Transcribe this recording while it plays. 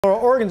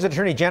Oregon's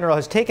Attorney General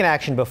has taken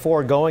action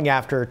before going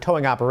after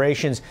towing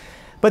operations,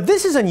 but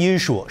this is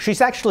unusual. She's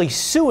actually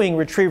suing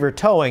Retriever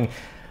Towing.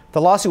 The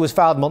lawsuit was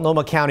filed in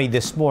Multnomah County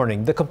this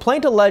morning. The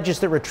complaint alleges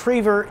that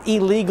Retriever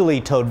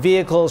illegally towed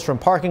vehicles from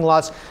parking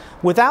lots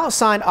without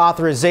signed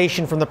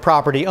authorization from the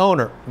property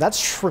owner.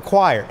 That's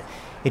required.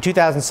 In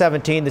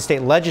 2017, the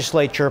state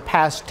legislature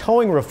passed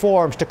towing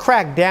reforms to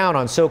crack down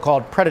on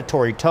so-called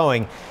predatory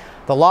towing.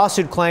 The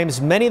lawsuit claims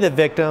many of the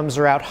victims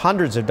are out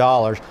hundreds of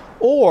dollars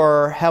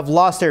or have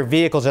lost their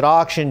vehicles at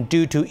auction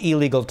due to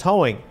illegal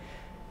towing.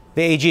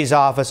 The AG's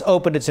office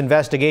opened its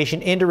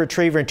investigation into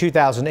Retriever in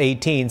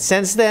 2018.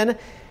 Since then,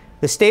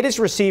 the state has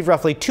received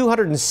roughly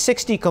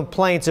 260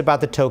 complaints about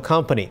the tow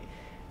company.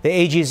 The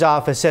AG's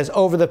office says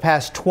over the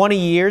past 20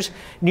 years,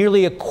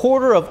 nearly a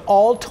quarter of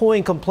all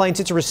towing complaints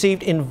it's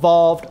received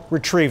involved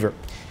Retriever.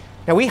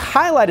 Now, we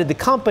highlighted the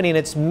company and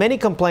its many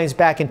complaints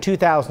back in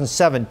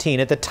 2017.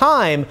 At the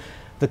time,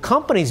 the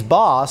company's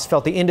boss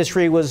felt the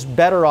industry was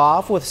better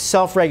off with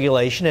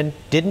self-regulation and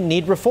didn't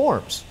need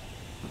reforms.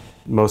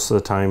 Most of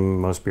the time,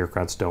 most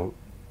bureaucrats don't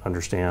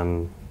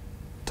understand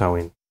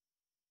towing.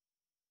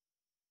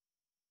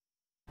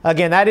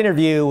 Again, that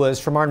interview was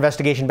from our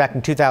investigation back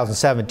in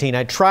 2017.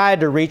 I tried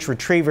to reach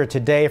Retriever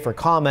today for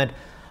comment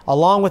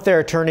along with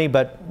their attorney,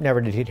 but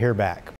never did hear back.